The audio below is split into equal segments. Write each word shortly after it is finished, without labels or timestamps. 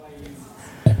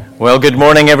Well, good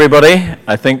morning, everybody.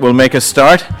 I think we'll make a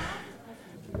start.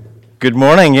 Good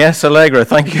morning. Yes, Allegra,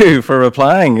 thank you for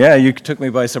replying. Yeah, you took me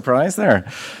by surprise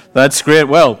there. That's great.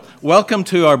 Well, welcome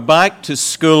to our Back to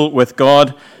School with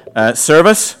God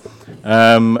service.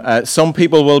 Some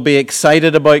people will be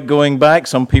excited about going back.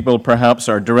 Some people perhaps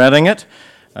are dreading it.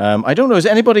 I don't know, is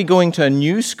anybody going to a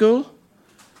new school?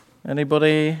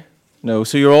 Anybody? No,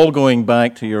 so you're all going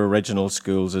back to your original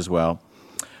schools as well.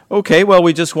 Okay, well,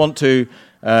 we just want to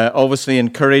obviously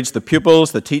encourage the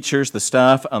pupils, the teachers, the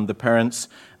staff, and the parents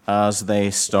as they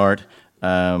start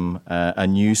a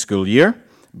new school year,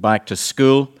 back to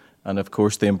school. And of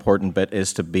course, the important bit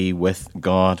is to be with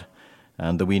God,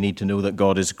 and that we need to know that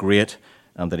God is great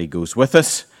and that He goes with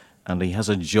us, and He has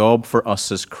a job for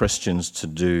us as Christians to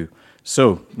do.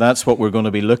 So that's what we're going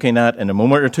to be looking at in a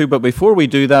moment or two. But before we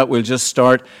do that, we'll just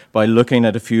start by looking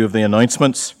at a few of the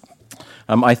announcements.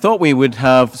 I thought we would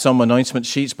have some announcement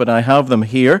sheets, but I have them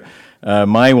here,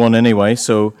 my one anyway.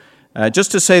 So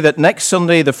just to say that next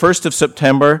Sunday, the 1st of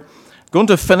September, going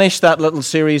to finish that little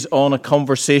series on a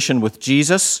conversation with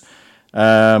Jesus,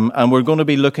 and we're going to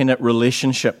be looking at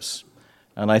relationships.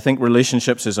 And I think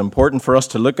relationships is important for us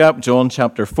to look at, John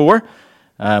chapter 4,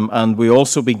 and we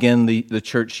also begin the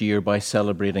church year by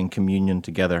celebrating communion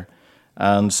together.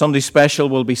 And Sunday Special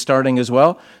will be starting as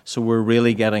well, so we're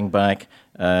really getting back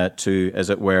to, as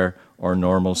it were, our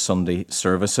normal Sunday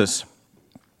services.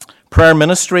 Prayer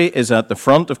ministry is at the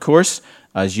front, of course.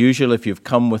 As usual, if you've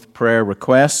come with prayer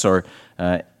requests or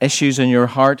issues in your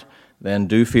heart, then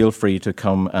do feel free to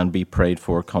come and be prayed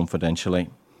for confidentially.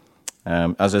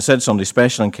 As I said, Sunday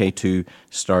Special and K2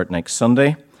 start next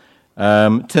Sunday.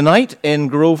 Tonight in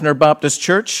Grosvenor Baptist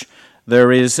Church,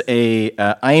 there is a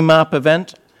IMAP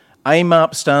event.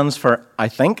 IMAP stands for, I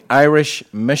think, Irish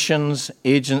Missions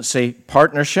Agency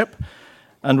Partnership.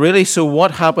 And really, so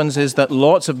what happens is that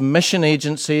lots of mission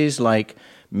agencies like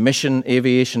Mission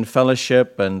Aviation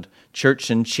Fellowship and Church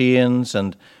in Chains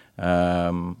and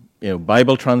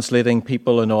Bible translating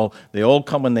people and all, they all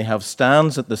come and they have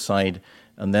stands at the side,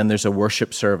 and then there's a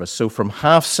worship service. So from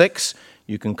 6:30,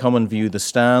 you can come and view the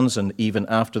stands, and even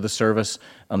after the service,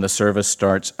 and the service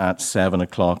starts at 7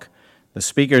 o'clock. The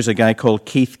speaker is a guy called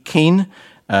Keith Keane,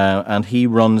 and he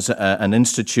runs an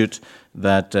institute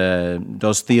that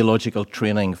does theological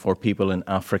training for people in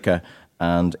Africa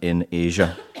and in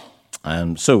Asia.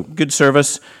 So, good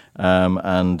service,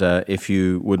 and if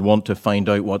you would want to find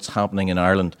out what's happening in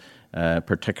Ireland,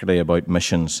 particularly about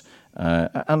missions,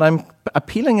 and I'm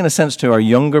appealing in a sense to our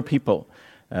younger people,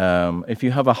 if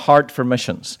you have a heart for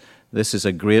missions, this is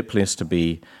a great place to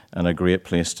be and a great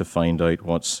place to find out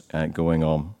what's going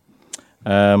on.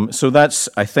 So that's,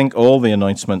 I think, all the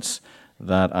announcements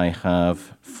that I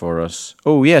have for us.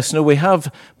 Oh, yes, no, we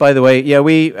have, by the way,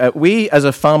 we as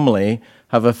a family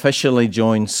have officially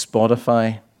joined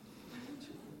Spotify.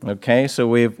 Okay, so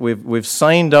we've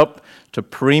signed up to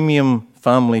Premium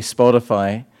Family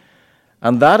Spotify,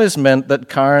 and that has meant that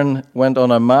Karen went on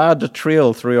a mad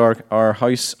trail through our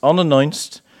house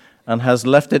unannounced and has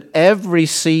lifted every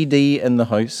CD in the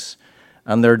house,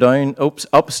 and they're down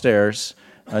upstairs.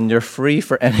 And you're free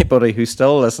for anybody who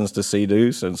still listens to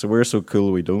CDs, and so we're so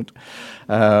cool we don't,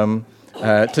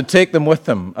 to take them with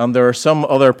them. And there are some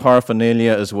other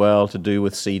paraphernalia as well to do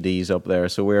with CDs up there.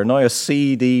 So we are now a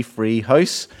CD-free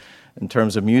house in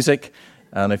terms of music.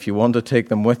 And if you want to take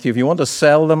them with you, if you want to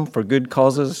sell them for good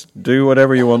causes, do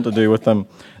whatever you want to do with them.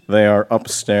 They are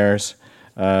upstairs.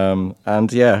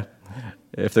 And yeah,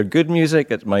 if they're good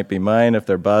music, it might be mine. If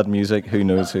they're bad music, who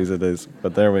knows whose it is.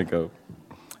 But there we go.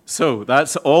 So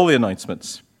that's all the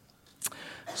announcements.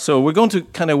 So we're going to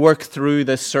kind of work through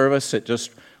this service. It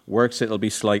just works. It'll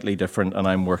be slightly different, and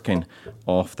I'm working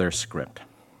off their script.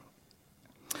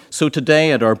 So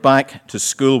today at our Back to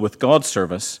School with God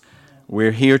service,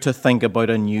 we're here to think about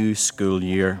a new school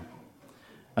year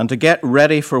and to get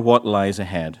ready for what lies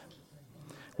ahead.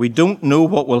 We don't know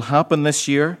what will happen this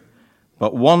year,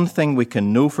 but one thing we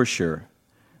can know for sure,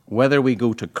 whether we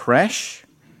go to creche,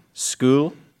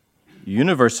 school,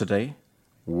 university,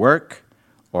 work,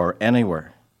 or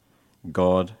anywhere,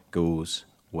 God goes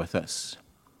with us.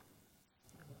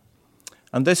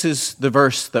 And this is the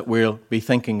verse that we'll be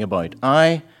thinking about.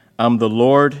 I am the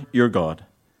Lord your God.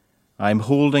 I'm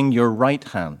holding your right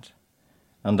hand,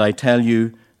 and I tell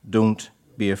you, don't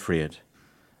be afraid.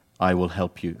 I will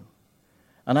help you.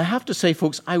 And I have to say,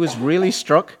 folks, I was really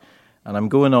struck, and I'm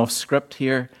going off script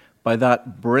here, by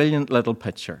that brilliant little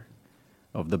picture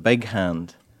of the big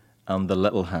hand and the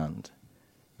little hand,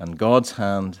 and God's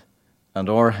hand and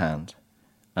our hand,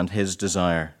 and His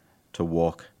desire to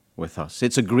walk with us.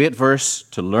 It's a great verse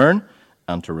to learn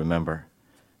and to remember,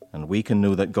 and we can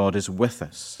know that God is with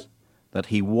us that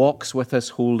he walks with us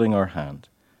holding our hand,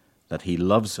 that he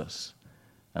loves us,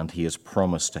 and he has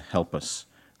promised to help us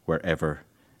wherever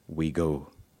we go.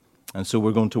 And so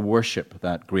we're going to worship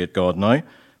that great God now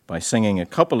by singing a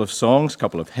couple of songs, a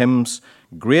couple of hymns.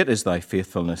 Great is thy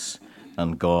faithfulness,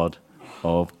 and God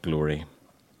of glory.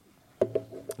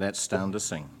 Let's stand to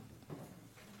sing.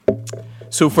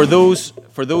 So for those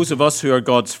of us who are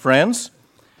God's friends,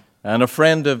 and a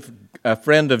friend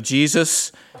of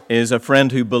Jesus is a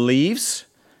friend who believes,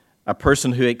 a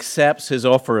person who accepts his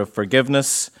offer of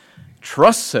forgiveness,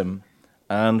 trusts him,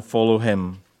 and follow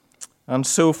him. And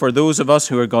so for those of us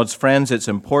who are God's friends, it's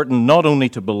important not only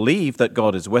to believe that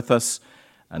God is with us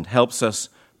and helps us,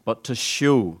 but to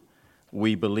show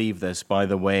we believe this by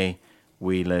the way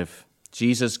we live.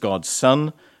 Jesus, God's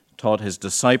Son, taught his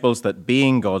disciples that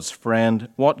being God's friend,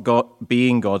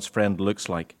 being God's friend looks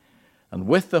like. And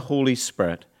with the Holy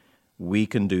Spirit, we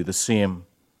can do the same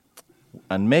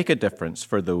and make a difference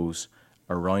for those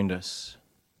around us.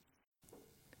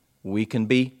 We can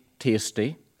be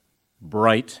tasty,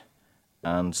 bright,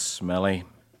 and smelly.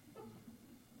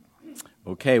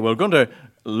 Okay, we're going to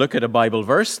look at a Bible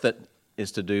verse that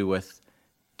is to do with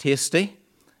tasty,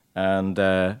 and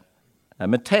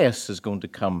Matthias is going to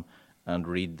come and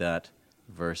read that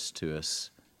verse to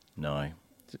us now.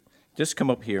 Just come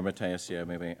up here, Matthias,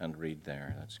 maybe, and read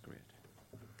there. That's great.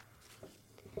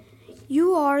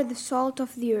 You are the salt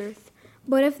of the earth,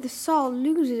 but if the salt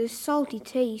loses its salty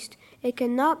taste, it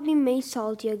cannot be made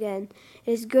salty again.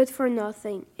 It is good for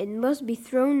nothing. It must be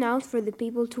thrown out for the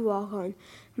people to walk on.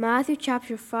 Matthew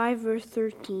chapter 5, verse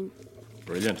 13.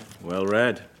 Brilliant. Well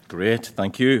read. Great.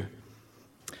 Thank you.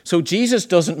 So Jesus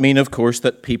doesn't mean, of course,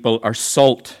 that people are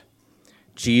salt.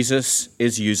 Jesus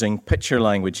is using picture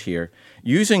language here,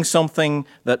 using something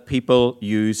that people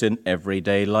use in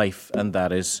everyday life, and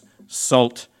that is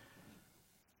salt.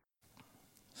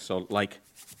 Salt like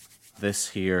this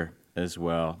here as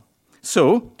well.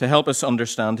 So, to help us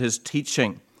understand his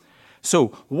teaching. So,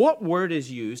 what word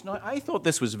is used? Now, I thought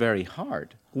this was very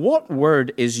hard. What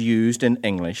word is used in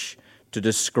English to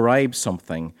describe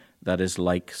something that is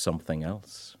like something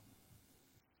else?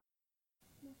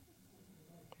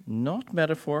 Not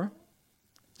metaphor.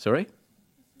 Sorry?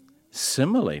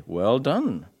 Simile. Well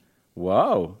done.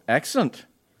 Wow. Excellent.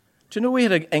 Do you know we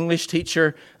had an English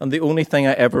teacher, and the only thing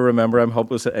I ever remember, I'm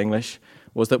hopeless at English,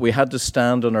 was that we had to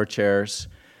stand on our chairs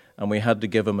and we had to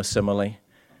give him a simile.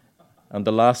 And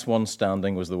the last one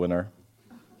standing was the winner.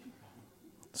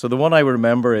 So the one I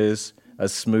remember is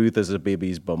as smooth as a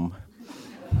baby's bum.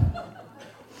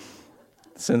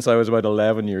 Since I was about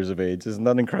 11 years of age. Isn't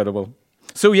that incredible?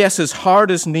 So yes, as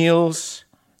hard as nails,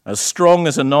 as strong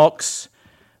as an ox,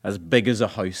 as big as a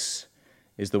house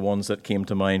is the ones that came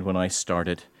to mind when I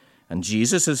started. And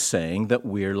Jesus is saying that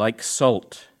we're like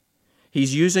salt.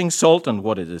 He's using salt and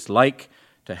what it is like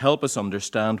to help us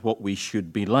understand what we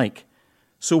should be like.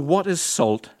 So what is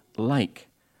salt like?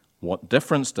 What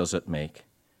difference does it make?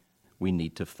 We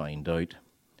need to find out.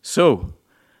 So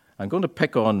I'm going to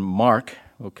pick on Mark,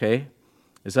 okay?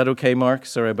 Is that okay, Mark?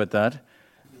 Sorry about that.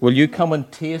 Will you come and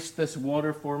taste this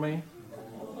water for me?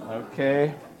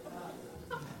 Okay.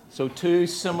 So 2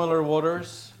 similar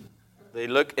waters. They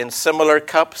look in similar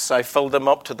cups. I filled them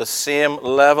up to the same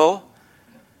level.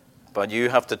 But you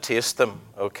have to taste them,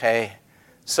 okay?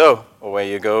 So,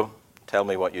 away you go. Tell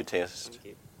me what you taste. Thank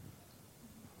you.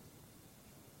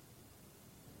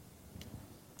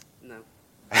 No.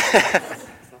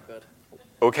 It's not good.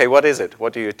 Okay, what is it?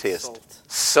 What do you taste? Salt.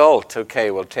 Salt. Okay,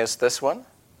 we'll taste this one.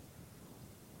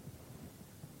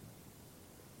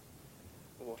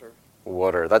 Water.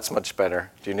 Water. That's much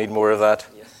better. Do you need more of that?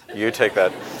 Yes. You take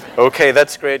that. Okay,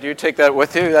 that's great. You take that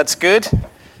with you. That's good.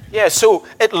 Yeah, so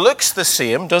it looks the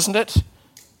same, doesn't it?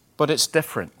 But it's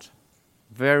different.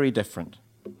 Very different.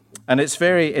 And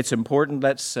it's important.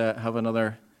 Let's have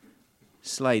another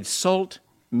slide. Salt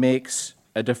makes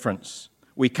a difference.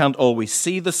 We can't always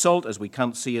see the salt as we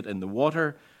can't see it in the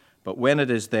water, but when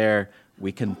it is there,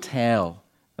 we can tell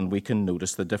and we can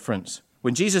notice the difference.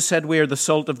 When Jesus said we are the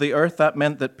salt of the earth, that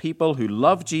meant that people who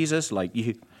love Jesus, like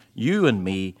you and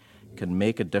me, can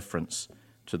make a difference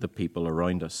to the people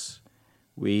around us.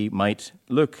 We might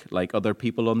look like other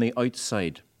people on the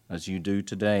outside, as you do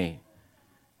today.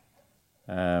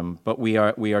 But we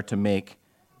are to make.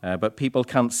 But people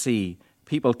can't see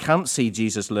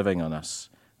Jesus living on us.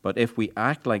 But if we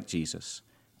act like Jesus,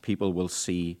 people will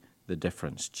see the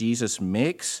difference. Jesus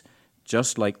makes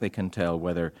just like they can tell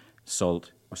whether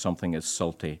salt or something is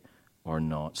salty or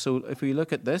not. So if we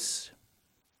look at this,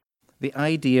 the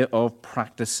idea of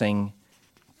practicing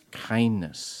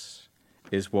kindness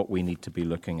is what we need to be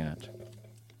looking at.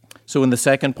 So in the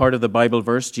second part of the Bible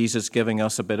verse, Jesus is giving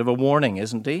us a bit of a warning,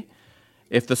 isn't he?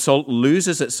 If the salt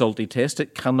loses its salty taste,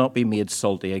 it cannot be made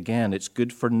salty again. It's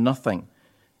good for nothing.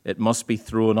 It must be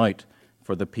thrown out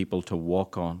for the people to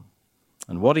walk on.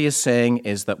 And what he is saying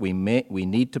is that we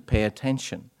need to pay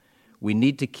attention. We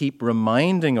need to keep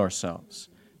reminding ourselves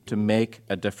to make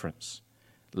a difference,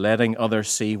 letting others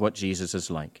see what Jesus is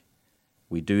like.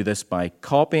 We do this by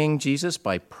copying Jesus,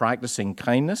 by practicing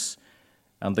kindness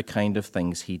and the kind of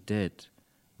things he did,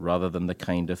 rather than the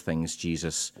kind of things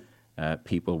Jesus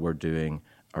people were doing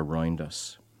around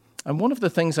us. And one of the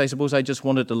things I suppose I just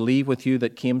wanted to leave with you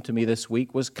that came to me this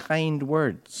week was kind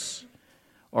words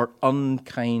or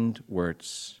unkind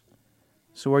words.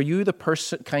 So are you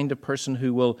the kind of person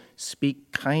who will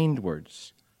speak kind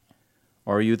words?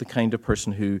 Or are you the kind of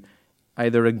person who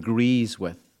either agrees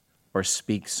with or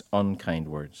speaks unkind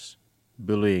words,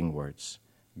 bullying words,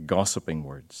 gossiping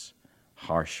words,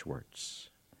 harsh words?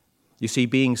 You see,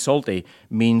 being salty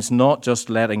means not just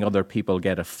letting other people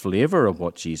get a flavor of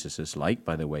what Jesus is like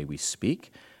by the way we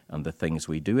speak and the things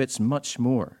we do. It's much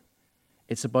more.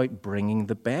 It's about bringing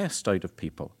the best out of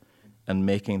people and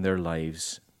making their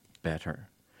lives better.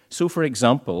 So, for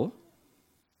example,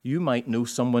 you might know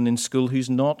someone in school who's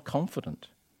not confident,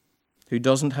 who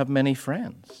doesn't have many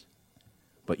friends,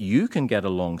 but you can get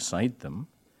alongside them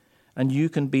and you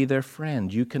can be their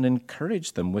friend. You can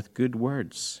encourage them with good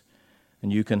words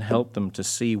and you can help them to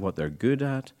see what they're good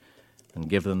at and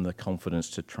give them the confidence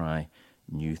to try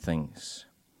new things.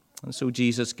 And so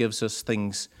Jesus gives us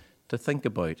things to think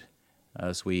about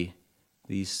as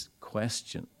these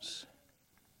questions.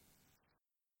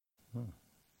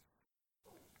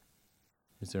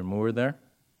 Is there more there?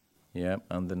 Yeah,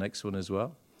 and the next one as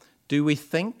well. Do we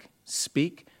think,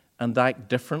 speak, and act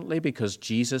differently because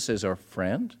Jesus is our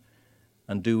friend?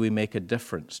 And do we make a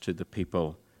difference to the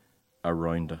people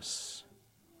around us?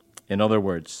 In other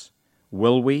words,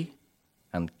 will we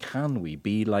and can we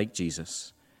be like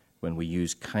Jesus when we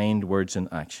use kind words and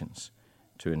actions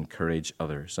to encourage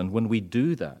others? And when we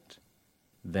do that,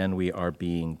 then we are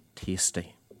being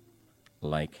tasty,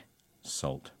 like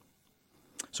salt.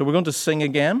 So we're going to sing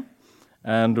again,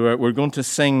 and we're going to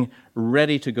sing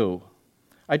Ready to Go.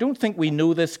 I don't think we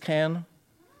know this, Ken.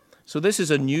 So this is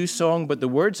a new song, but the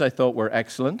words I thought were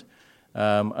excellent.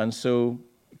 And so,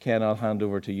 Ken, I'll hand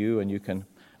over to you, and you can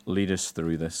lead us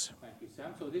through this. Thank you,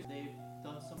 Sam. So they've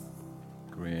done some...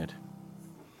 Great.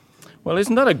 Well,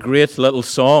 isn't that a great little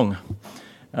song?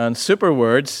 And super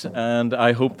words, and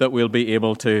I hope that we'll be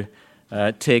able to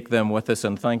take them with us.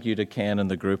 And thank you to Ken and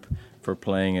the group for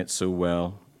playing it so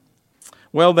well.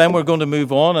 Well, then we're going to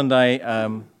move on,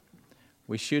 and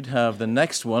we should have the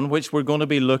next one, which we're going to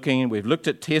be looking. We've looked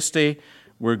at tasty.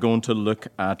 We're going to look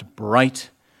at bright.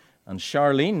 And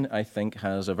Charlene, I think,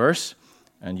 has a verse,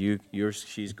 and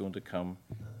she's going to come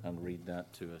and read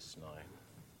that to us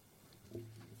now.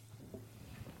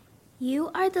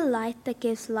 You are the light that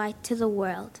gives light to the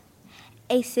world.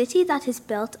 A city that is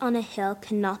built on a hill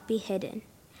cannot be hidden,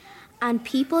 and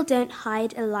people don't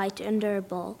hide a light under a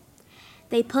bowl.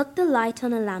 They put the light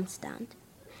on a lampstand.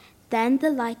 Then the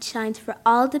light shines for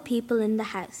all the people in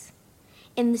the house.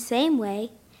 In the same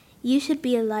way, you should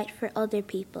be a light for other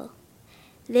people.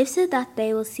 Live so that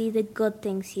they will see the good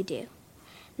things you do.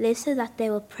 Live so that they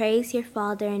will praise your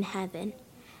Father in heaven.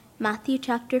 Matthew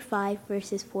chapter 5,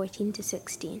 verses 14 to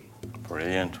 16.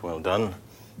 Brilliant. Well done.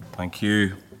 Thank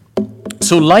you.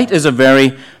 So light is a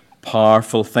very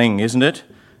powerful thing, isn't it?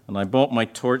 And I brought my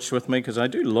torch with me because I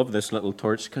do love this little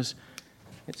torch because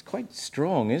it's quite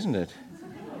strong, isn't it?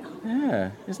 Yeah.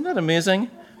 Isn't that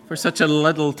amazing for such a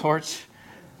little torch?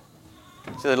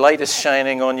 So the light is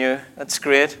shining on you. That's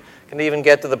great. Can even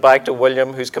get to the back to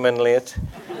William, who's come in late.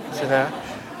 See that?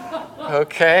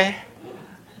 Okay.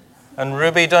 And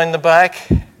Ruby down the back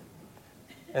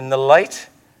in the light.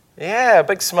 Yeah,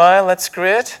 big smile. That's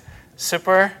great.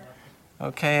 Super.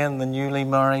 Okay, and the newly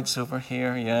marrieds over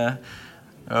here. Yeah.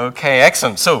 Okay,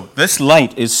 excellent. So this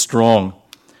light is strong.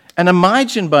 And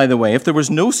imagine, by the way, if there was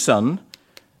no sun,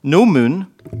 no moon,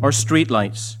 or street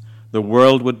lights, the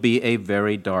world would be a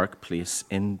very dark place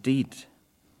indeed.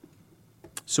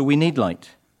 So we need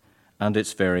light, and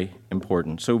it's very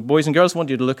important. So boys and girls, I want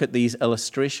you to look at these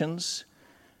illustrations.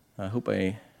 I hope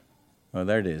oh,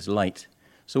 there it is, light.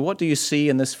 So what do you see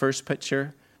in this first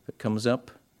picture that comes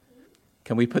up?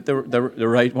 Can we put the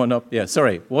right one up? Yeah,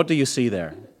 sorry. What do you see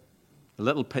there? A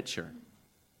little picture.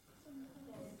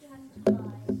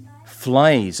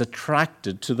 Flies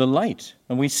attracted to the light.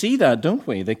 And we see that, don't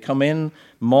we? They come in,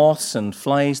 moths and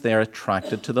flies, they're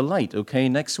attracted to the light. Okay,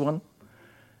 next one.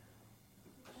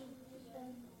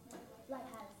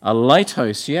 A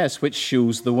lighthouse, yes, which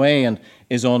shows the way and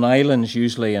is on islands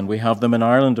usually, and we have them in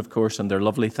Ireland, of course, and they're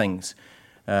lovely things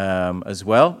as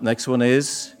well. Next one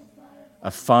is a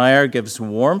fire gives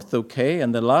warmth, okay,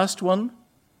 and the last one?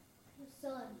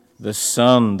 The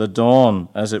sun, the dawn,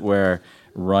 as it were,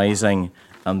 rising,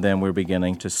 and then we're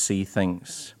beginning to see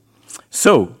things.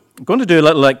 So, I'm going to do a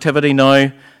little activity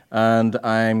now, and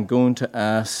I'm going to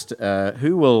ask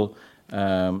who will,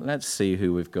 let's see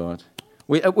who we've got.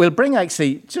 We'll bring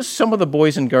actually just some of the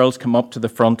boys and girls come up to the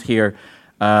front here,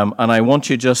 and I want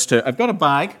you just to, I've got a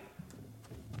bag.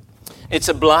 It's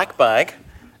a black bag,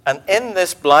 and in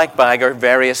this black bag are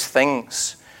various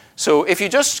things. So if you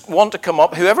just want to come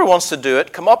up, whoever wants to do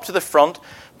it, come up to the front,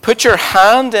 put your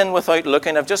hand in without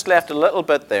looking. I've just left a little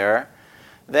bit there.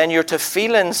 Then you're to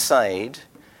feel inside,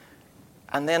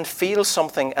 and then feel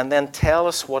something, and then tell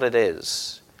us what it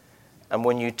is. And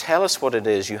when you tell us what it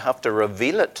is, you have to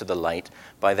reveal it to the light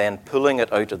by then pulling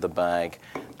it out of the bag,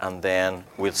 and then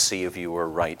we'll see if you were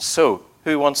right. So,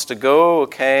 who wants to go?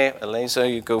 Okay, Eliza,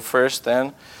 you go first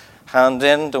then. Hand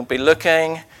in, don't be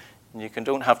looking. You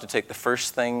don't have to take the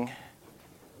first thing.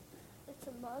 It's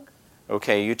a mug.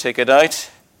 Okay, you take it out.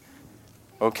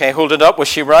 Okay, hold it up. Was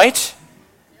she right?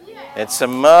 Yeah. It's a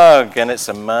mug, and it's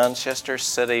a Manchester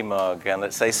City mug, and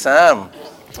it says Sam.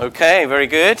 Okay, very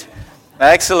good.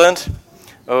 Excellent.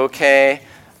 Okay.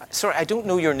 Sorry, I don't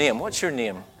know your name. What's your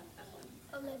name?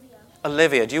 Olivia.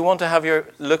 Olivia. Do you want to have your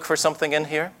look for something in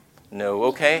here? No.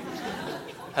 Okay.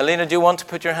 Helena, do you want to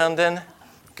put your hand in?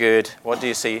 Good. What do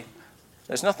you see?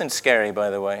 There's nothing scary, by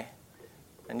the way.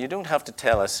 And you don't have to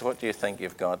tell us. What do you think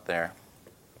you've got there?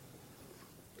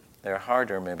 They're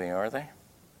harder, maybe, are they?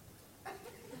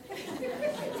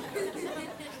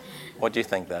 What do you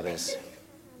think that is?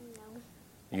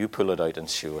 You pull it out and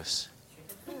show us.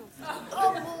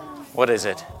 What is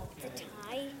it?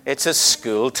 Tie. It's a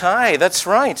school tie. That's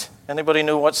right. Anybody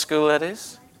know what school that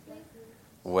is?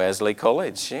 Wesley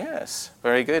College. Yes.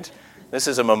 Very good. This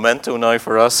is a memento now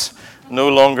for us. No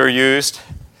longer used.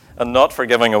 And not for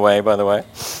giving away, by the way.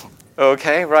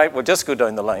 Okay, right. We'll just go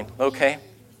down the line. Okay.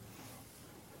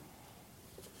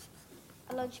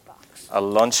 A lunchbox. A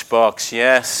lunchbox,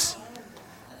 yes.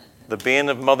 The bane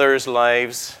of mothers'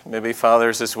 lives, maybe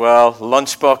fathers as well.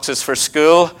 Lunchboxes for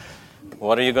school.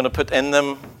 What are you going to put in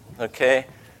them? Okay.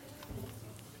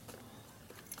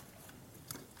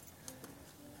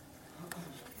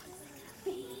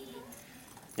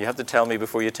 You have to tell me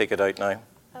before you take it out now.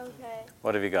 Okay.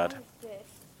 What have you got? This.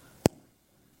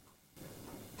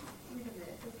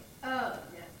 Oh,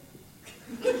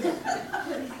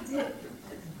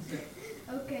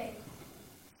 okay.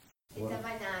 It's a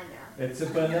banana. It's a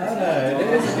banana. It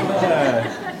is a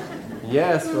banana.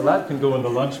 Yes, well that can go in the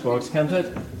lunchbox, can't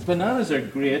it? Bananas are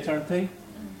great, aren't they?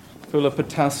 Full of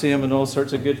potassium and all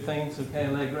sorts of good things. Okay,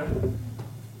 Allegra?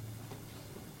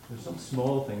 There's some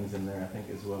small things in there, I think,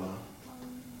 as well.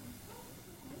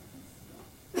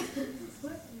 Is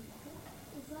that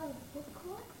a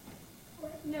bookmark?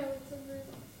 No, it's a ruler.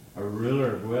 A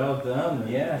ruler, well done.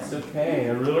 Yes, okay,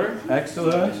 a ruler.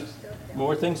 Excellent.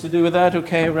 More things to do with that?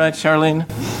 Okay, right, Charlene.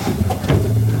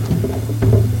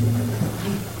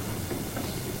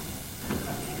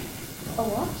 A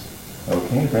watch?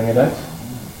 Okay, bring it out.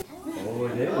 Oh,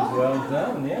 it is. Well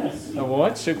done, yes. A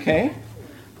watch, okay.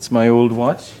 It's my old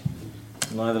watch.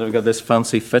 Now that I've got this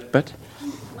fancy Fitbit.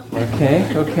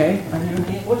 Okay, okay. And your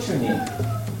name? What's your name?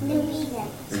 Louisa.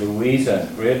 Louisa.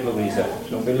 Great, Louisa.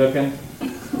 Don't be looking.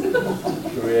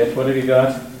 Great. What have you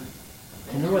got?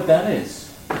 You know what that is?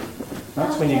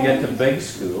 That's when you get to big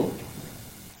school.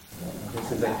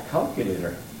 This is a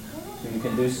calculator. So you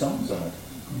can do sums on it.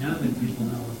 Now that people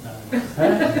know what that is.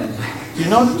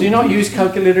 Huh? Do you not use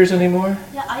calculators anymore?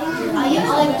 Yeah, I use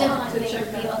them to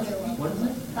make the other one. What is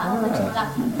it? That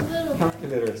one.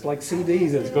 Calculators, like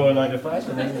CDs, it's going out of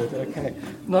fashion, isn't it? Okay.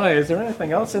 Now, is there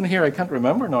anything else in here? I can't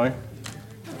remember now.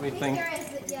 Let me think.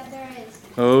 Yeah, there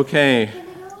is. Okay.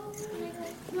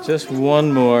 Just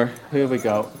one more. Who have we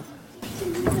got?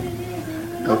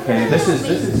 Okay, this is.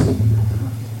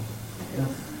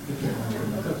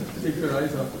 Take your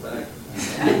eyes off the bag.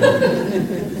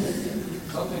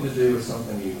 Something to do with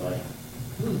something you like.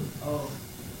 Oh.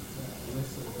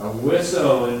 A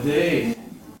whistle, indeed.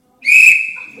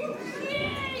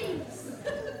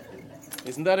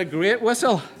 Isn't that a great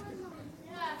whistle?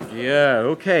 Yeah,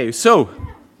 okay. So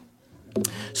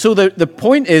the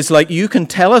point is, like, you can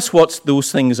tell us what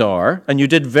those things are, and you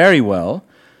did very well,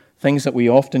 things that we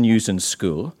often use in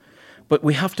school, but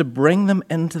we have to bring them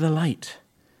into the light.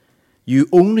 You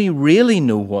only really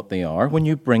know what they are when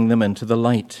you bring them into the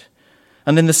light.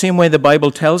 And in the same way, the Bible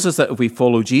tells us that if we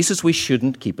follow Jesus, we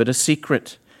shouldn't keep it a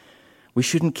secret. We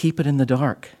shouldn't keep it in the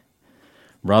dark.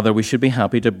 Rather, we should be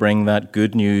happy to bring that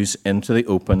good news into the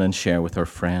open and share with our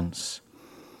friends.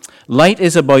 Light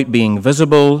is about being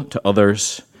visible to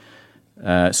others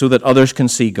so that others can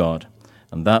see God.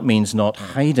 And that means not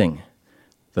hiding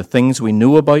the things we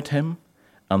know about him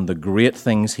and the great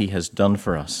things he has done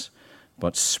for us,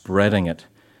 but spreading it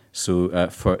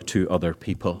to other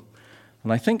people.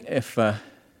 And I think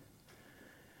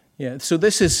so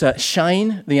this is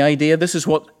Shine, the idea. This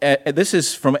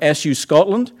is from SU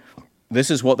Scotland. This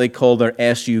is what they call their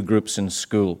SU groups in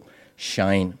school,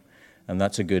 Shine. And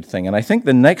that's a good thing. And I think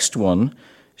the next one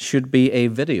should be a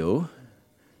video.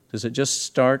 Does it just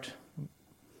start?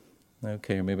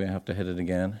 Okay, maybe I have to hit it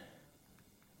again.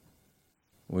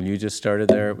 Will you just start it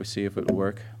there? We'll see if it'll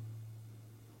work.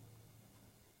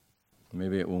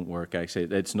 Maybe it won't work, actually.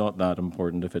 It's not that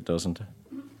important if it doesn't.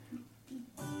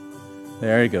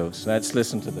 There he goes. Let's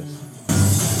listen to this.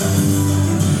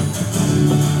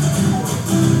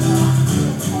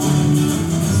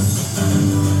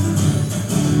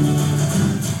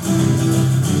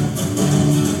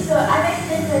 So I make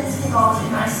a difference involved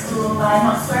in my school by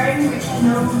not swearing, which I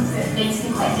know that makes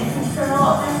me quite different from a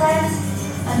lot of my friends.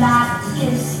 And that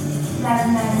gives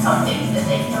them then something that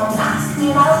they can always ask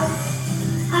me about.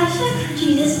 I shine for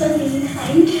Jesus by being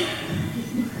kind.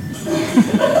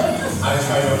 I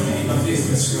try to make my place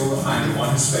in the school and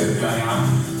one despite who I am.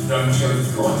 But I'm a child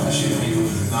of God, I should be able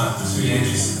to do that. So yeah,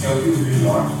 just tell people who you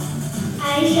are.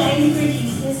 I shine for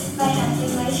Jesus by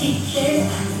helping my teacher.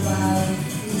 By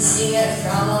seeing it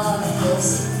drama and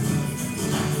goals.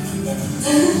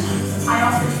 I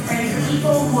often pray for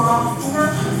people more often than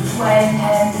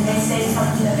that when they say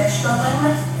something that they're struggling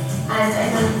with, and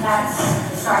I know that's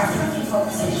starting a few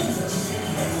conversations, which is really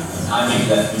good. I make a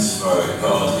difference for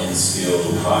God in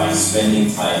school by spending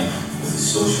time with the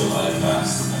social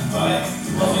outcast and by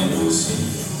loving those who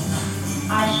need it.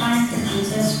 I shine for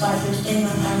Jesus by boosting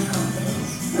my own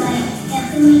confidence. By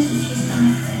helping my teachers and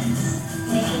my friends,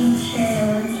 making sure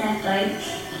no one's left out.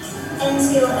 In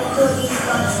school, I don't use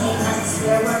God's name as a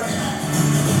swear word.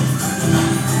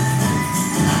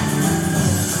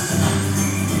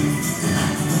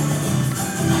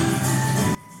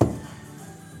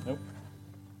 Nope.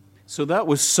 So that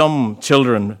was some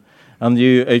children, and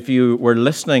if you were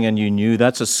listening and you knew,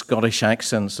 that's a Scottish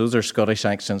accent. Those are Scottish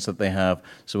accents that they have.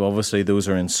 So obviously those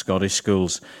are in Scottish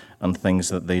schools and things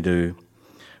that they do.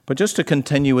 But just to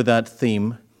continue with that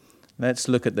theme, let's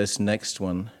look at this next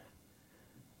one.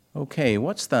 Okay,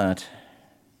 what's that?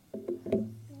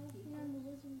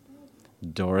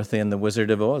 Dorothy and the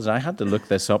Wizard of Oz. I had to look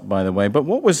this up, by the way. But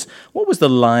what was the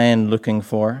lion looking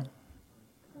for?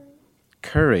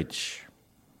 Courage.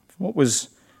 What was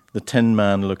the Tin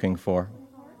Man looking for?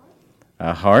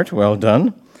 A heart. Well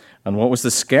done. And what was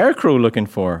the Scarecrow looking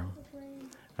for?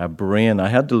 A brain. I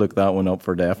had to look that one up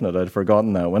for definite. I'd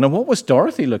forgotten that one. And what was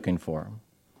Dorothy looking for?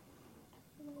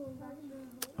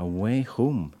 A way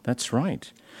home. That's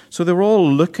right. So they were all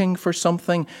looking for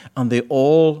something, and they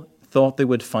all thought they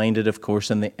would find it, of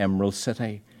course, in the Emerald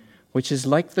City, which is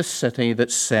like the city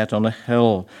that's set on a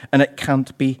hill, and it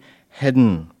can't be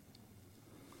hidden.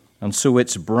 And so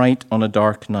it's bright on a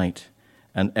dark night,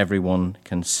 and everyone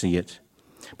can see it.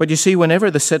 But you see, whenever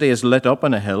the city is lit up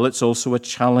on a hill, it's also a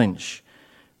challenge,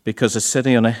 because a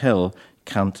city on a hill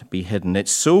can't be hidden.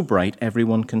 It's so bright,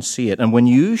 everyone can see it. And when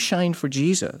you shine for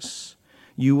Jesus,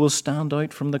 you will stand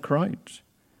out from the crowd.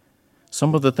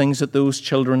 Some of the things that those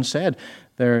children said,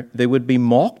 they would be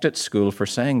mocked at school for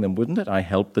saying them, wouldn't it? I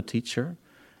help the teacher.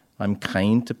 I'm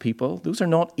kind to people. Those are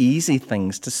not easy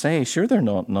things to say. Sure, they're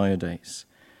not nowadays.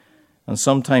 And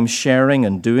sometimes sharing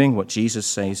and doing what Jesus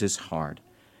says is hard.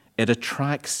 It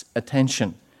attracts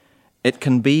attention. It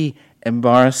can be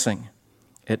embarrassing.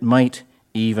 It might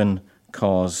even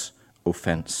cause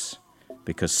offense,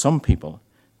 because some people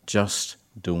just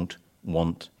don't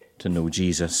want to know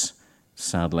Jesus,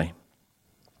 sadly.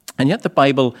 And yet the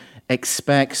Bible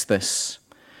expects this.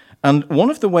 And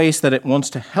one of the ways that it wants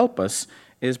to help us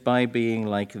is by being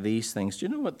like these things. Do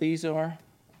you know what these are?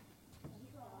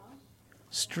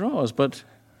 Straws, but...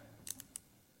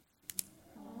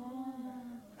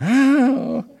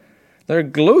 Oh, they're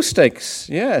glow sticks.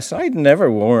 Yes, I'd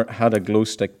never had a glow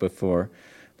stick before.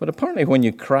 But apparently when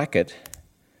you crack it,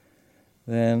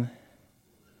 then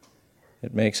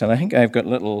it makes... And I think I've got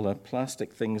little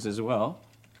plastic things as well.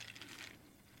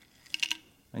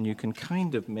 And you can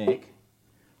kind of make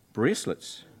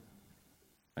bracelets,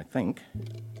 I think.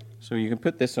 So you can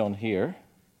put this on here.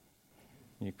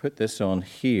 You put this on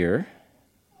here.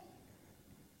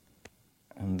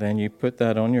 And then you put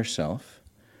that on yourself,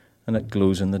 and it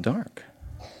glows in the dark.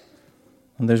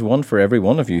 And there's one for every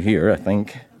one of you here, I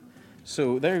think.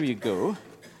 So there you go.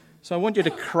 So I want you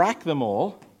to crack them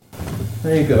all.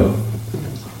 There you go.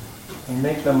 And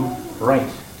make them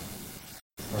bright.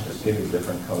 I'll just give you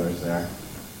different colors there.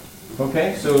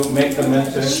 Okay, so make them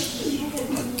into...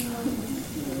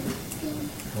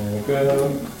 There you go.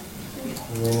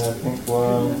 And then I think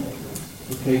one.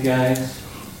 Okay, guys.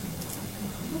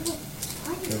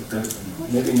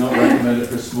 Maybe not recommended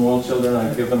for small children.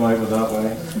 I'd give them out with that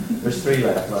way. There's 3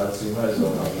 left, lads, so you might as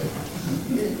well have it.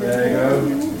 There you go.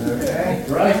 Okay,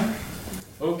 right.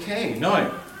 Okay,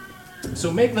 now, so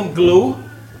make them glow.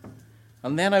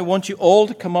 And then I want you all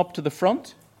to come up to the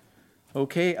front,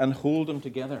 okay, and hold them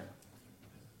together.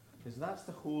 Because that's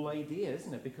the whole idea,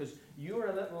 isn't it? Because you're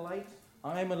a little light,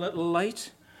 I'm a little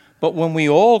light. But when we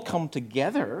all come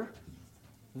together,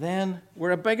 then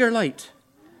we're a bigger light.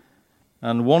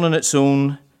 And one on its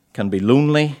own can be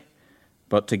lonely,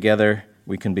 but together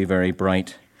we can be very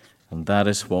bright. And that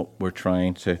is what we're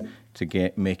trying to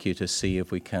make you to see if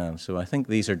we can. So I think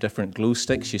these are different glow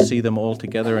sticks. You see them all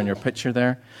together in your picture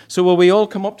there. So will we all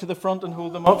come up to the front and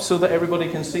hold them up so that everybody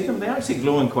can see them? They're actually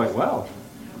glowing quite well.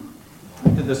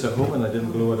 I did this at home and I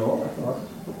didn't glow at all, I thought.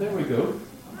 But there we go.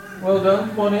 Well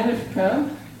done. Come on in if you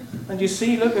can. And you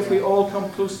see, look, if we all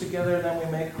come close together, then we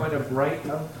make quite a bright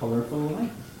and colourful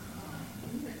light.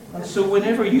 And so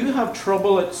whenever you have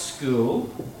trouble at school,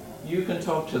 you can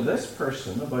talk to this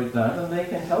person about that and they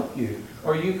can help you.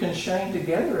 Or you can shine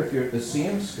together if you're at the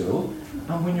same school.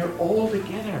 And when you're all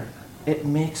together, it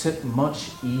makes it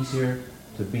much easier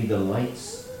to be the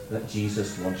lights that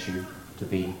Jesus wants you to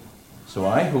be. So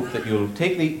I hope that you'll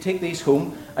take these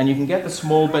home and you can get the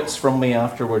small bits from me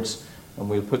afterwards and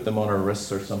we'll put them on our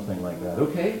wrists or something like that.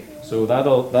 Okay? So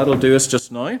that'll do us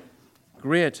just now.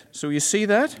 Great. So you see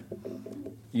that?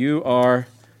 You are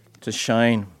to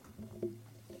shine.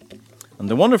 And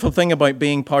the wonderful thing about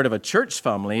being part of a church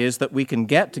family is that we can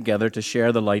get together to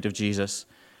share the light of Jesus.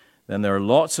 Then there are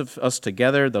lots of us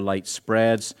together, the light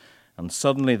spreads, and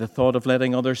suddenly the thought of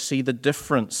letting others see the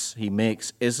difference he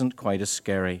makes isn't quite as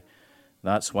scary.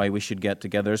 That's why we should get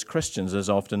together as Christians as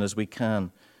often as we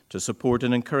can, to support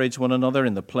and encourage one another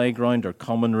in the playground or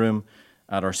common room,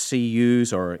 at our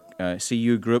CUs or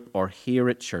CU group, or here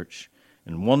at church,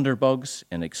 in Wonderbugs,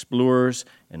 in Explorers,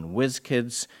 in Whiz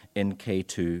Kids, in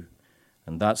K2.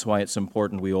 And that's why it's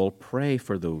important we all pray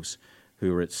for those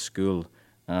who are at school,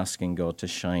 asking God to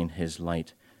shine his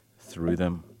light through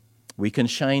them. We can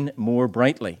shine more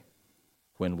brightly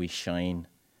when we shine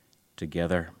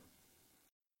together.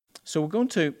 So we're going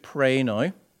to pray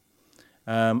now.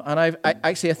 And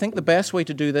I think the best way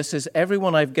to do this is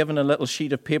everyone I've given a little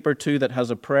sheet of paper to that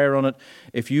has a prayer on it.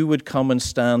 If you would come and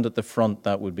stand at the front,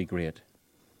 that would be great.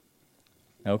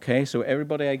 Okay, so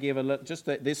everybody I gave a little,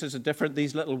 this is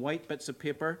these little white bits of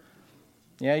paper.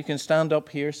 Yeah, you can stand up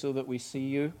here so that we see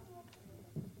you.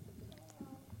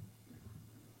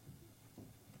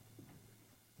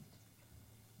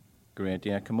 Great,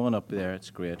 yeah, come on up there, it's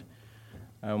great.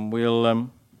 These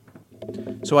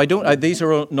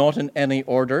are not in any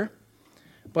order,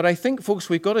 but I think, folks,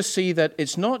 we've got to see that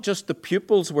it's not just the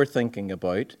pupils we're thinking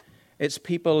about, it's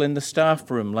people in the staff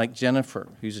room like Jennifer,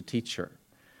 who's a teacher.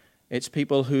 It's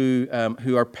people who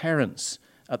are parents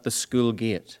at the school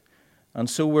gate. And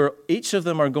so each of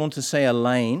them are going to say a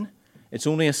line. It's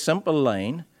only a simple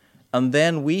line. And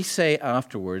then we say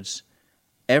afterwards,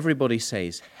 everybody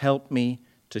says, help me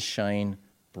to shine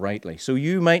brightly. So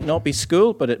you might not be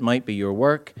school, but it might be your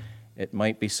work. It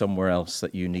might be somewhere else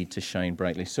that you need to shine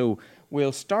brightly. So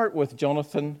we'll start with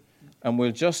Jonathan. And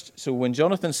so when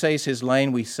Jonathan says his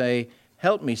line, we say,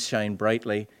 help me shine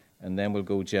brightly. And then we'll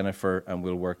go Jennifer and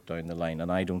we'll work down the line.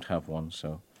 And I don't have one,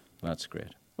 so that's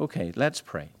great. Okay, let's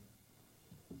pray.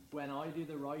 When I do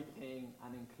the right thing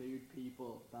and include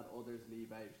people that others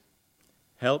leave out.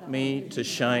 Help me to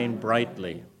shine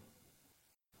brightly.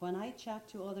 When I chat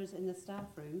to others in the staff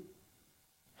room.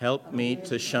 Help me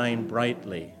to shine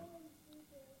brightly.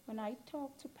 When I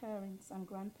talk to parents and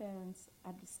grandparents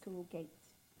at the school gate.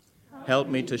 Help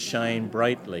me to shine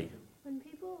brightly. When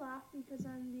people laugh because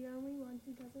I'm the only one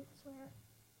who doesn't swear.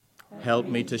 Help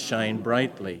me to shine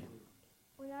brightly.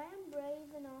 When I am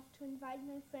brave enough to invite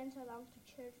my friends along to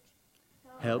church.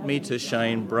 Help me to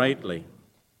shine brightly.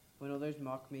 When others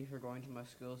mock me for going to my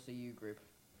school CU group.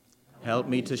 Help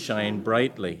me to shine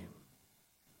brightly.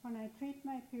 When I treat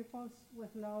my pupils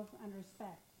with love and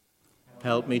respect.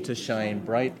 Help me to shine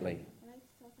brightly. When I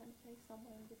stop and say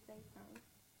somewhere in the playground.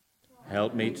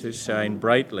 Help me to shine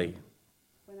brightly.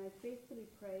 When I faithfully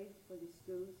pray for the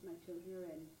schools my children are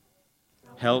in.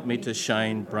 Help me to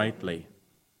shine brightly.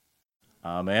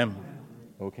 Amen.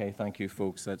 Okay, thank you,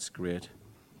 folks. That's great.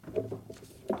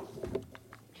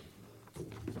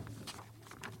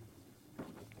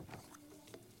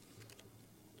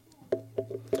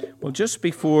 Well, just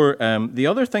before, the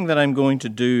other thing that I'm going to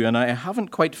do, and I haven't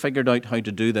quite figured out how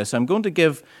to do this, I'm going to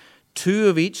give 2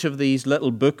 of each of these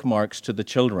little bookmarks to the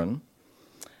children.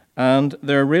 And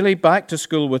they're really back to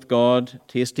school with God,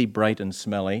 tasty, bright, and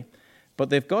smelly. But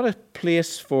they've got a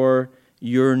place for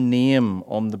your name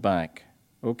on the back,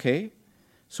 okay?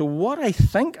 So what I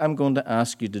think I'm going to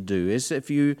ask you to do is if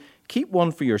you keep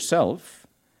one for yourself,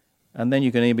 and then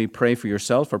you can maybe pray for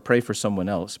yourself or pray for someone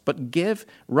else, but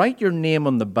write your name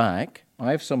on the back.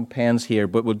 I have some pens here,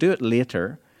 but we'll do it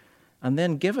later, and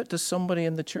then give it to somebody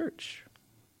in the church.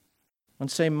 And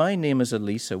say, my name is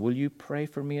Elisa, will you pray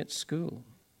for me at school?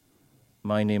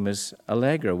 My name is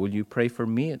Allegra, will you pray for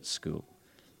me at school?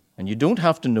 And you don't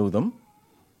have to know them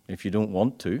if you don't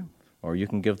want to, or you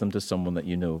can give them to someone that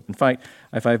you know. In fact,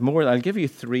 if I have more, I'll give you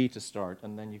 3 to start,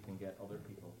 and then you can get other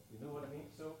people. You know what I mean?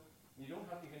 So you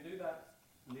can do that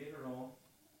later on,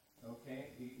 okay?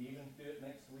 You even do it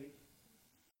next week.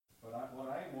 But what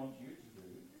I want you to do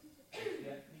is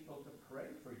get people to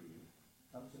pray for you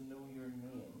and to know your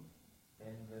name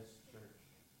in this church.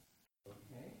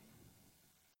 Okay?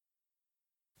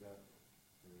 Got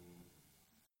 3.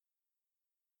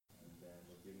 And then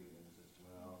we'll give you those as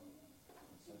well.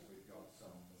 And since we've got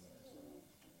some,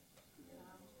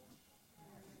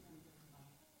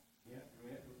 yeah,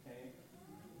 great, okay.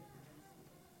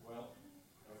 Well,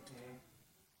 okay.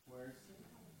 Where's you?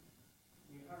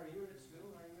 Are you at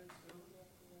school? Are you at school?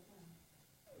 Okay.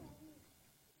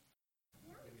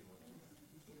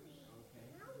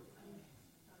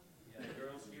 Yeah, the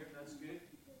girls here, that's good.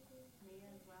 Me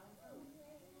as well.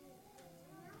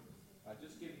 I'll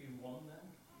just give you 1 then.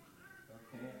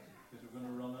 Okay, because we're going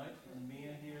to run out. And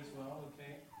Mia here as well,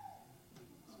 okay?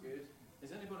 That's good.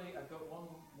 Is anybody, I've got one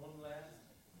left.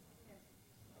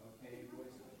 Okay,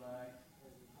 boys at the back.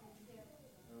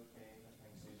 Okay, I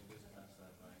think Susan just passed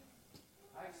that by.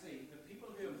 I see, the people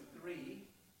who have 3,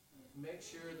 make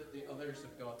sure that the others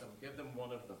have got them. Give them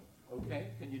 1 of them. Okay,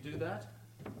 can you do that?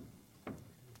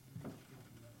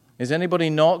 Has anybody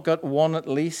not got 1 at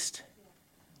least?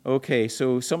 Okay,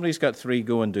 so somebody's got 3,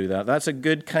 go and do that. That's a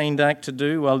good, kind act to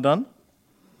do. Well done.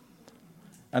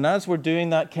 And as we're doing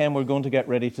that, Ken, we're going to get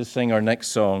ready to sing our next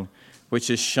song, which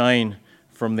is Shine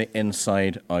from the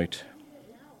Inside Out.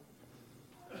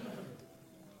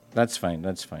 That's fine,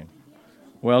 that's fine.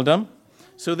 Well done.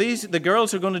 So the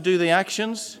girls are going to do the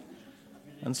actions.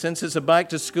 And since it's a back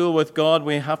to school with God,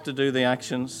 we have to do the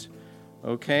actions.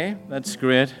 Okay, that's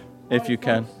great, if you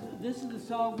can. This is the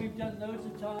song we've done loads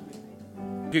of times.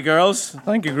 Thank you, girls.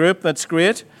 Thank you, group. That's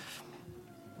great.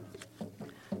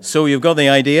 So you've got the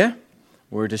idea.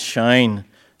 We're to shine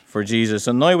for Jesus.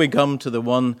 And now we come to the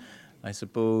one, I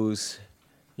suppose,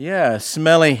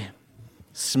 smelly.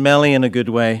 Smelly in a good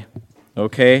way.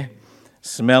 Okay?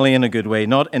 Smelly in a good way,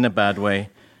 not in a bad way.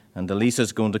 And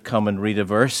Elisa's going to come and read a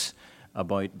verse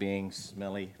about being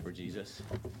smelly for Jesus.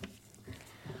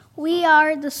 We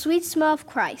are the sweet smell of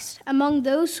Christ among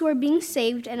those who are being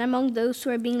saved and among those who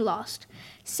are being lost.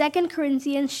 2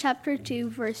 Corinthians chapter 2,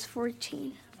 verse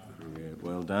 14. Great,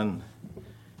 well done.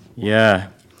 Yeah.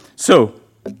 So,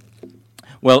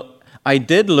 well, I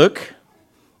did look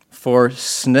for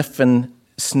sniff and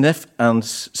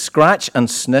scratch and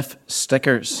sniff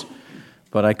stickers,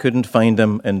 but I couldn't find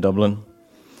them in Dublin.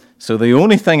 So the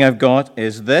only thing I've got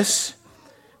is this,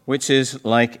 which is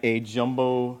like a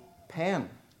jumbo pen.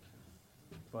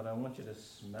 But I want you to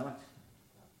smell it.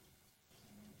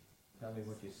 Tell me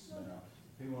what you smell.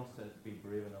 Who wants to be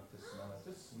brave enough to smell it?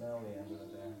 Just smell the end of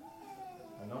it there.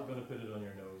 I'm not going to put it on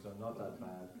your nose. I'm not that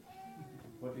bad.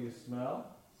 What do you smell?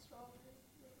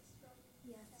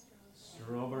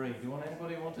 Strawberry. Do you want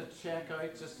anybody want to check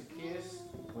out just in case?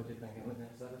 What do you think?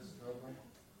 Is that a strawberry?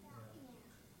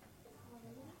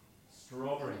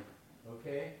 Strawberry.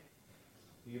 Okay.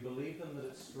 Do you believe them that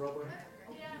it's strawberry?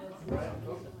 Yeah. Right.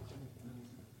 Okay.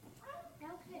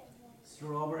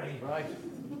 Strawberry. Right.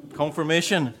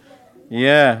 Confirmation.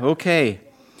 Yeah, okay.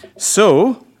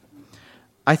 So,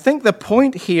 I think the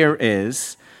point here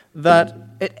is that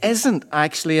it isn't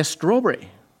actually a strawberry,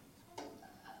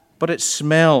 but it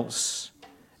smells.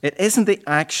 It isn't the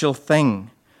actual thing.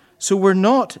 So we're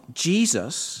not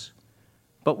Jesus,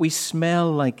 but we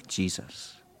smell like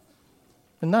Jesus.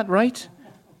 Isn't that right?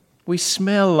 We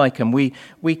smell like him. We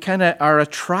kind of are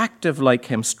attractive like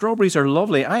him. Strawberries are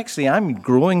lovely. I'm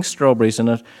growing strawberries in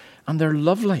it, and they're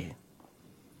lovely.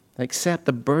 Except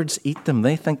the birds eat them.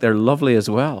 They think they're lovely as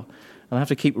well. And I have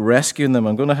to keep rescuing them.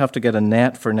 I'm going to have to get a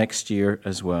net for next year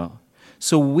as well.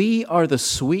 So we are the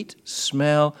sweet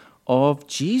smell of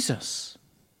Jesus.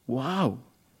 Wow.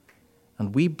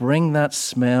 And we bring that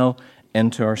smell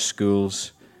into our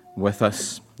schools with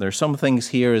us. There's some things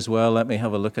here as well. Let me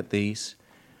have a look at these.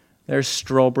 There's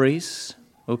strawberries.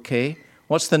 Okay.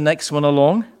 What's the next one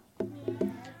along?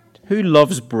 Who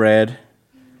loves bread?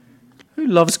 Who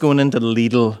loves going into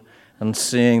Lidl and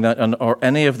seeing that, or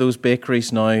any of those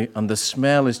bakeries now, and the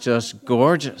smell is just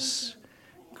gorgeous?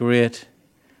 Great.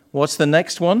 What's the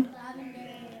next one?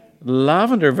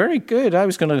 Lavender. Very good. I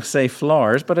was going to say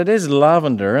flowers, but it is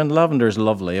lavender, and lavender is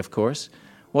lovely, of course.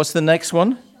 What's the next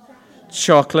one?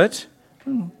 Chocolate.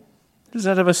 Does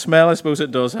that have a smell? I suppose it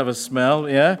does have a smell,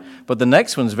 yeah. But the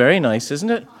next one's very nice,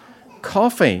 isn't it?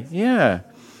 Coffee, yeah.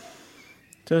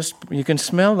 Just you can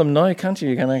smell them now, can't you?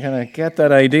 You kind of get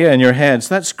that idea in your heads.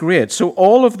 That's great. So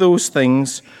all of those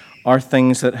things are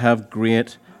things that have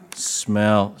great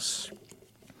smells.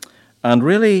 And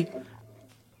really,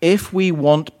 if we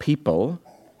want people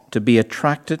to be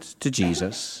attracted to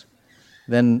Jesus,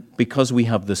 then because we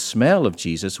have the smell of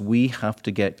Jesus, we have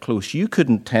to get close. You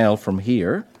couldn't tell from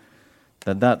here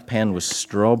that pen was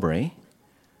strawberry,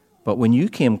 but when you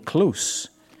came close,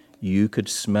 you could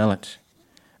smell it.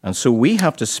 And so we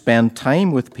have to spend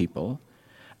time with people,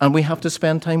 and we have to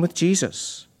spend time with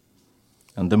Jesus.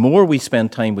 And the more we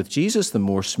spend time with Jesus, the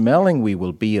more smelling we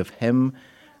will be of him,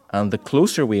 and the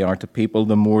closer we are to people,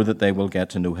 the more that they will get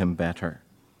to know him better.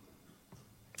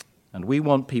 And we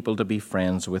want people to be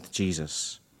friends with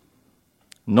Jesus,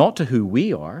 not to who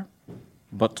we are,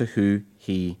 but to who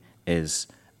he is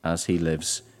as he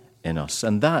lives in us.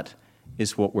 And that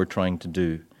is what we're trying to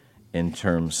do in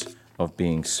terms of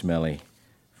being smelly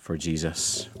for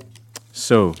Jesus.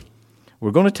 So,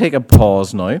 we're going to take a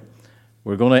pause now.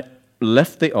 We're going to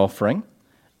lift the offering,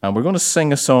 and we're going to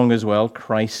sing a song as well,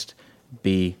 Christ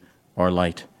Be Our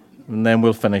Light. And then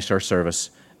we'll finish our service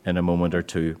in a moment or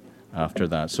two after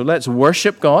that. So let's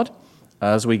worship God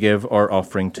as we give our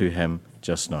offering to him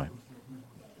just now.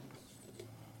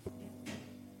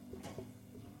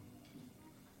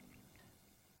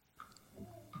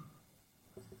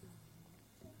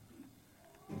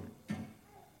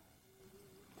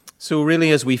 So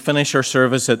really, as we finish our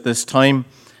service at this time,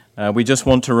 we just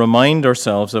want to remind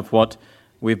ourselves of what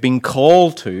we've been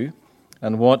called to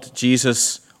and what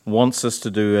Jesus wants us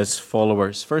to do as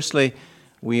followers. Firstly,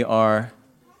 we are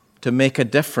to make a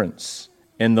difference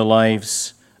in the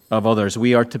lives of others.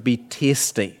 We are to be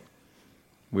tasty.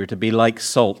 We're to be like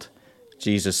salt,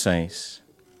 Jesus says.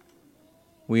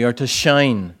 We are to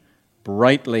shine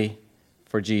brightly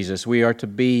for Jesus. We are to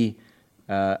be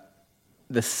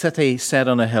the city set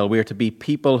on a hill. We are to be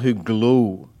people who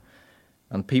glow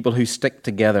and people who stick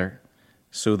together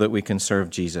so that we can serve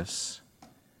Jesus.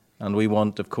 And we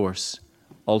want, of course,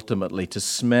 ultimately to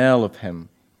smell of him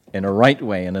in a right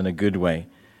way and in a good way,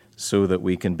 so that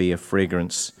we can be a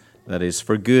fragrance that is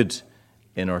for good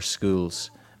in our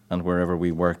schools and wherever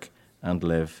we work and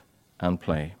live and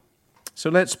play. So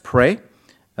let's pray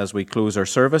as we close our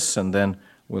service, and then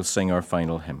we'll sing our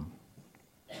final hymn.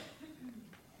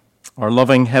 Our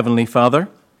loving Heavenly Father,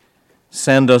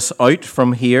 send us out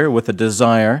from here with a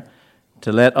desire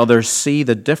to let others see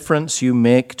the difference you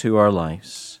make to our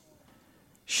lives.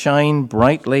 Shine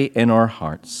brightly in our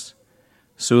hearts,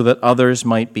 so that others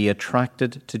might be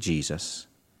attracted to Jesus.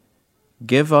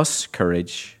 Give us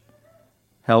courage.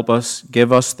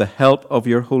 Give us the help of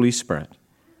your Holy Spirit.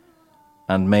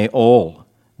 And may all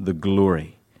the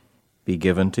glory be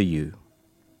given to you.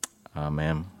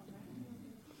 Amen.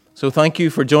 So thank you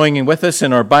for joining with us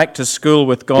in our Back to School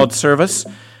with God service.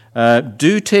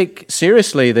 Do take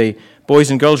seriously the boys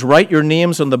and girls. Write your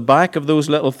names on the back of those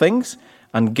little things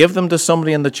and give them to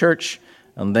somebody in the church,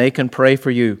 and they can pray for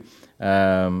you.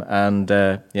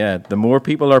 The more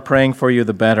people are praying for you,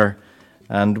 the better.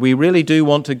 And we really do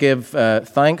want to give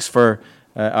thanks for,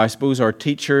 I suppose, our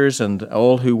teachers and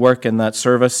all who work in that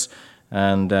service,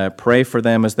 and pray for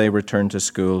them as they return to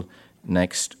school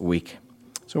next week.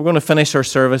 So we're going to finish our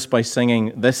service by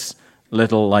singing This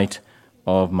Little Light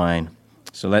of Mine.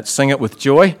 So let's sing it with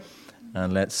joy,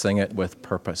 and let's sing it with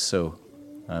purpose. So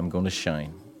I'm going to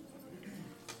shine.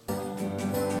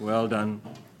 Well done.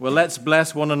 Well, let's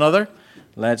bless one another.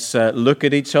 Let's look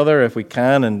at each other if we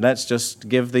can, and let's just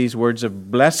give these words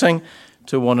of blessing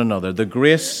to one another. The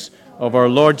grace of our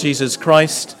Lord Jesus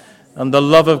Christ and the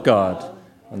love of God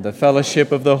and the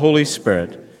fellowship of the Holy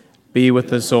Spirit be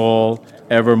with us all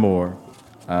evermore.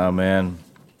 Amen.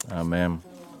 Amen.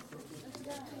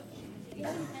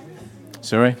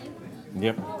 Sorry?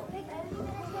 Yep.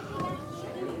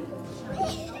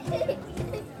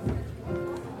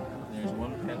 There's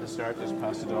one pen to start. Just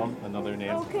pass it on. Another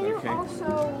name. Okay.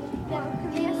 Also,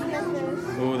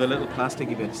 Oh, the little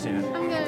plasticky bits, yeah.